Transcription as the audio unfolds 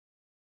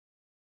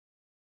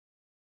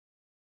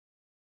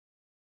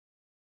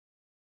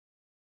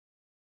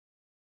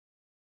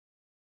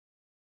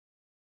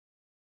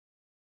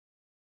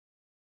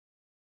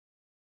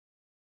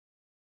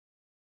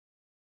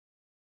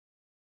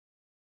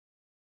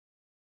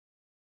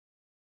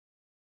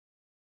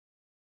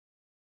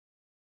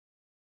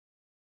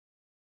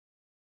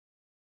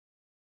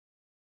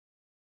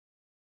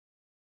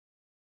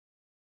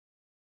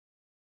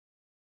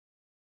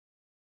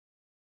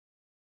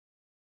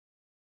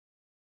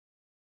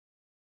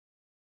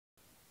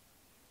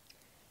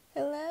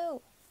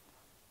Hello!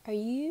 Are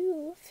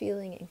you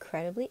feeling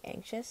incredibly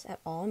anxious at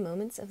all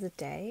moments of the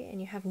day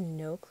and you have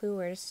no clue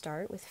where to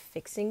start with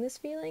fixing this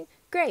feeling?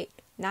 Great!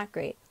 Not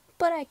great,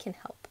 but I can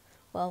help.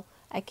 Well,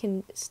 I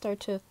can start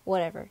to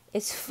whatever.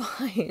 It's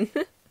fine.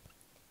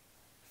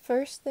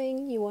 First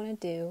thing you want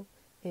to do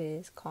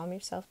is calm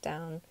yourself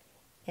down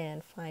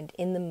and find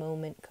in the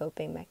moment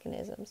coping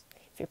mechanisms.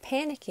 If you're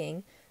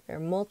panicking, there are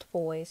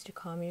multiple ways to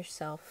calm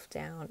yourself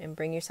down and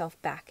bring yourself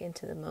back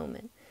into the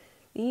moment.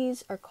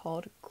 These are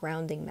called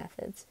grounding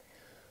methods.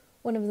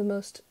 One of the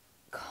most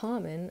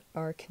common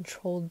are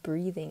controlled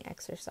breathing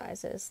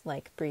exercises,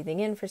 like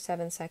breathing in for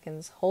 7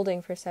 seconds,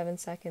 holding for 7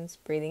 seconds,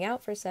 breathing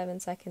out for 7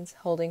 seconds,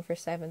 holding for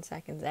 7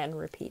 seconds, and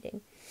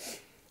repeating.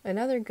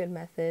 Another good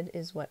method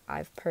is what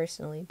I've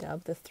personally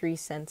dubbed the 3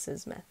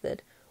 senses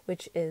method,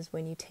 which is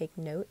when you take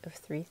note of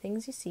 3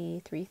 things you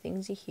see, 3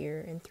 things you hear,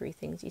 and 3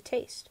 things you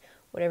taste.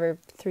 Whatever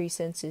 3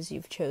 senses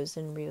you've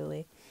chosen,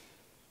 really.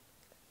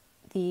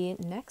 The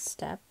next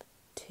step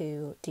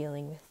to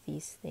dealing with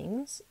these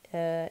things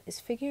is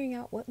figuring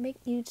out what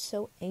makes you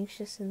so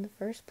anxious in the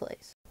first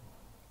place.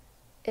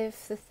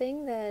 If the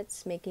thing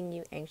that's making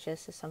you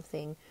anxious is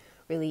something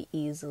really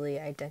easily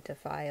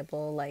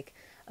identifiable, like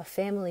a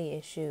family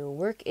issue,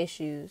 work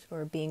issues,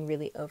 or being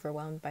really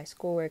overwhelmed by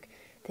schoolwork,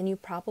 then you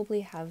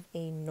probably have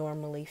a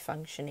normally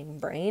functioning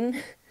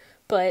brain.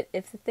 But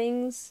if the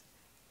things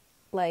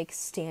like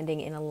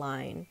standing in a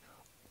line,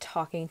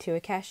 talking to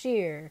a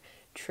cashier,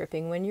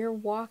 tripping when you're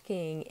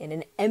walking in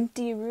an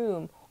empty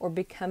room, or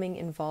becoming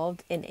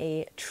involved in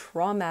a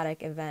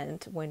traumatic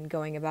event when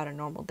going about a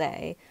normal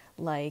day,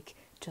 like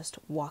just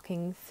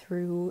walking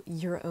through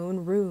your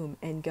own room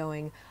and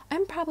going,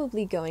 I'm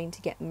probably going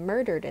to get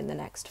murdered in the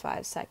next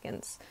 5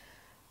 seconds.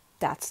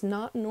 That's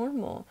not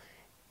normal.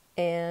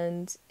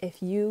 And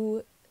if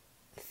you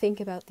think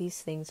about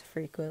these things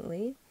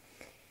frequently,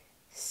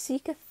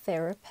 seek a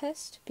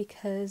therapist,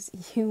 because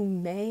you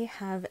may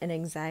have an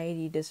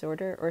anxiety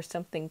disorder or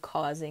something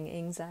causing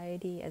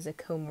anxiety as a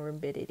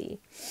comorbidity.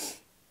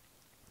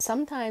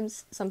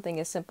 Sometimes something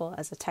as simple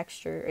as a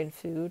texture in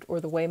food or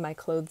the way my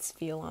clothes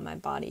feel on my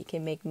body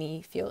can make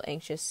me feel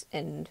anxious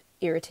and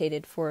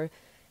irritated for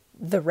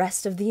the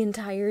rest of the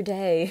entire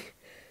day.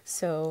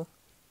 So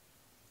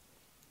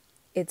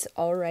it's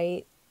all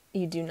right.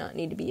 You do not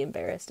need to be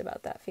embarrassed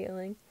about that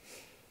feeling.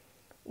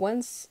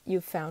 Once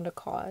you've found a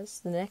cause,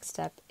 the next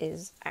step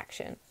is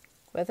action.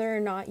 Whether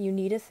or not you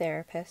need a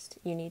therapist,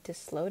 you need to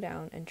slow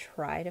down and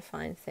try to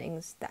find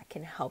things that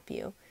can help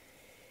you.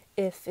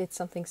 If it's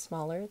something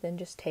smaller, then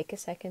just take a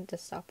second to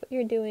stop what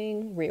you're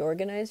doing,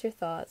 reorganize your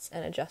thoughts,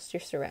 and adjust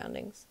your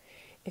surroundings.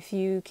 If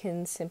you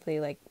can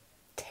simply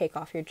take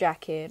off your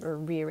jacket or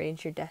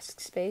rearrange your desk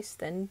space,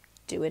 then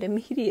do it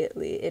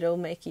immediately. It'll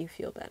make you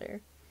feel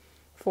better.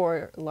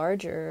 For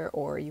larger,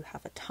 or you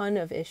have a ton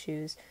of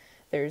issues,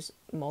 there's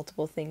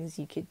multiple things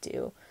you could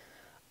do.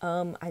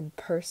 I'd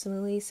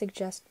personally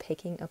suggest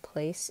picking a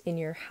place in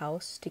your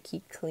house to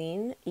keep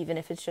clean, even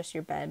if it's just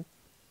your bed.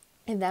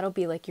 And that'll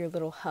be like your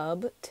little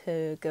hub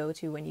to go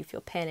to when you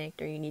feel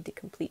panicked or you need to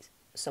complete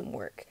some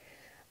work.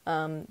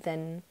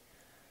 Then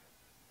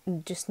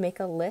just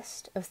make a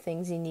list of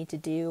things you need to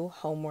do,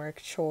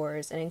 homework,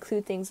 chores, and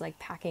include things like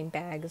packing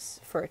bags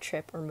for a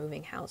trip or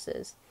moving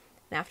houses.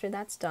 And after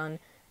that's done,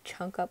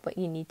 chunk up what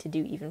you need to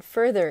do even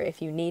further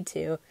if you need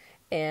to,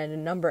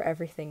 and number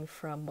everything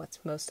from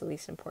what's most to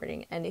least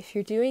important. And if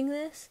you're doing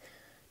this,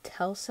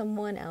 tell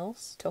someone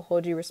else to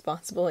hold you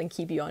responsible and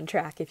keep you on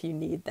track if you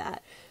need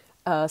that.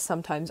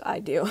 Sometimes I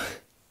do.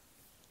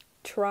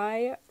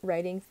 Try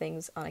writing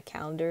things on a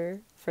calendar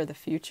for the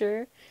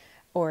future,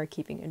 or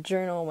keeping a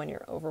journal when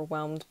you're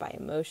overwhelmed by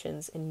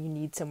emotions and you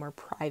need somewhere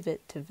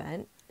private to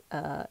vent.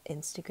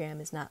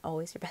 Instagram is not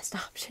always your best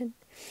option.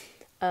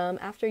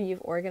 After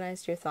you've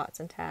organized your thoughts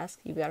and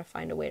tasks, you've got to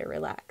find a way to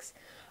relax.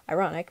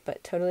 Ironic,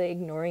 but totally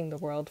ignoring the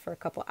world for a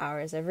couple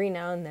hours every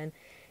now and then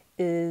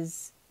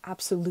is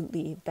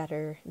absolutely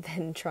better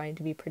than trying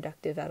to be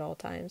productive at all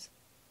times.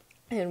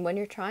 And when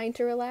you're trying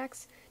to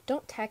relax,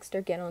 don't text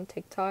or get on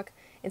TikTok.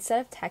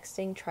 Instead of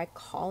texting, try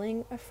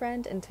calling a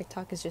friend, and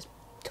TikTok is just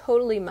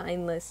totally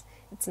mindless.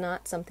 It's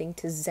not something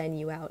to zen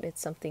you out.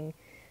 It's something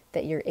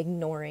that you're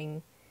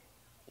ignoring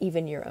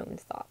even your own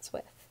thoughts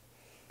with.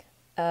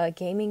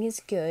 Gaming is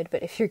good,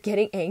 but if you're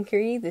getting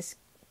angry, this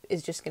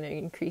is just going to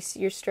increase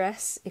your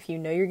stress. If you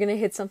know you're going to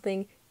hit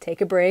something,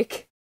 take a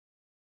break.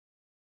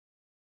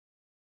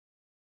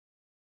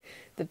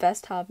 The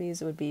best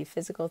hobbies would be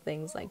physical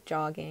things like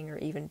jogging or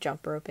even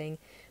jump roping.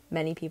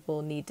 Many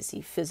people need to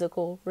see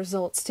physical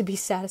results to be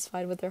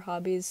satisfied with their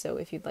hobbies, so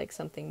if you'd like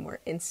something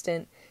more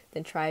instant,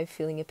 then try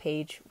filling a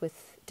page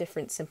with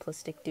different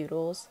simplistic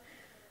doodles.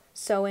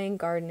 Sewing,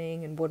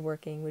 gardening, and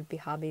woodworking would be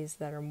hobbies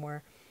that are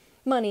more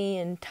money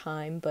and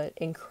time, but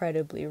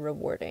incredibly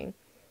rewarding.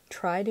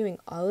 Try doing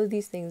all of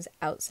these things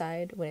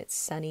outside when it's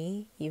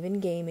sunny, even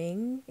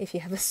gaming, if you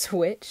have a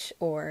Switch,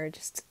 or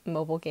just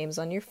mobile games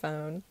on your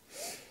phone.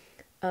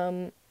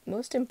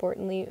 Most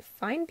importantly,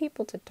 find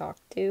people to talk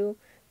to,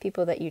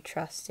 people that you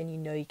trust and you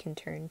know you can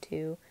turn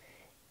to.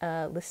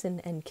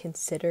 listen and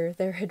consider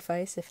their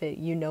advice. If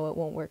you know it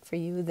won't work for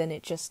you, then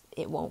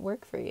it won't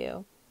work for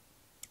you.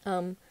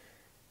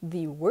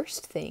 The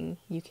worst thing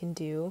you can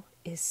do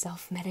is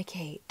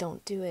self-medicate.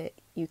 Don't do it.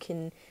 You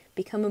can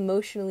become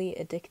emotionally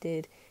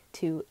addicted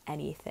to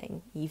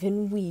anything,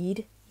 even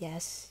weed.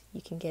 Yes,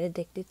 you can get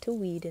addicted to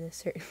weed in a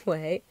certain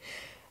way.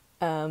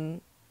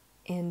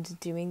 And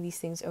doing these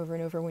things over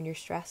and over when you're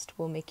stressed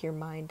will make your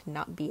mind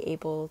not be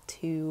able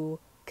to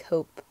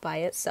cope by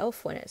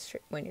itself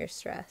when you're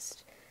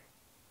stressed.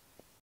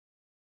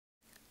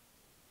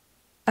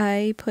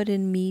 I put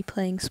in me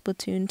playing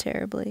Splatoon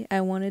terribly.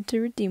 I wanted to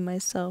redeem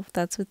myself.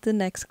 That's what the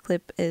next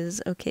clip is.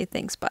 Okay,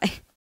 thanks,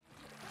 bye.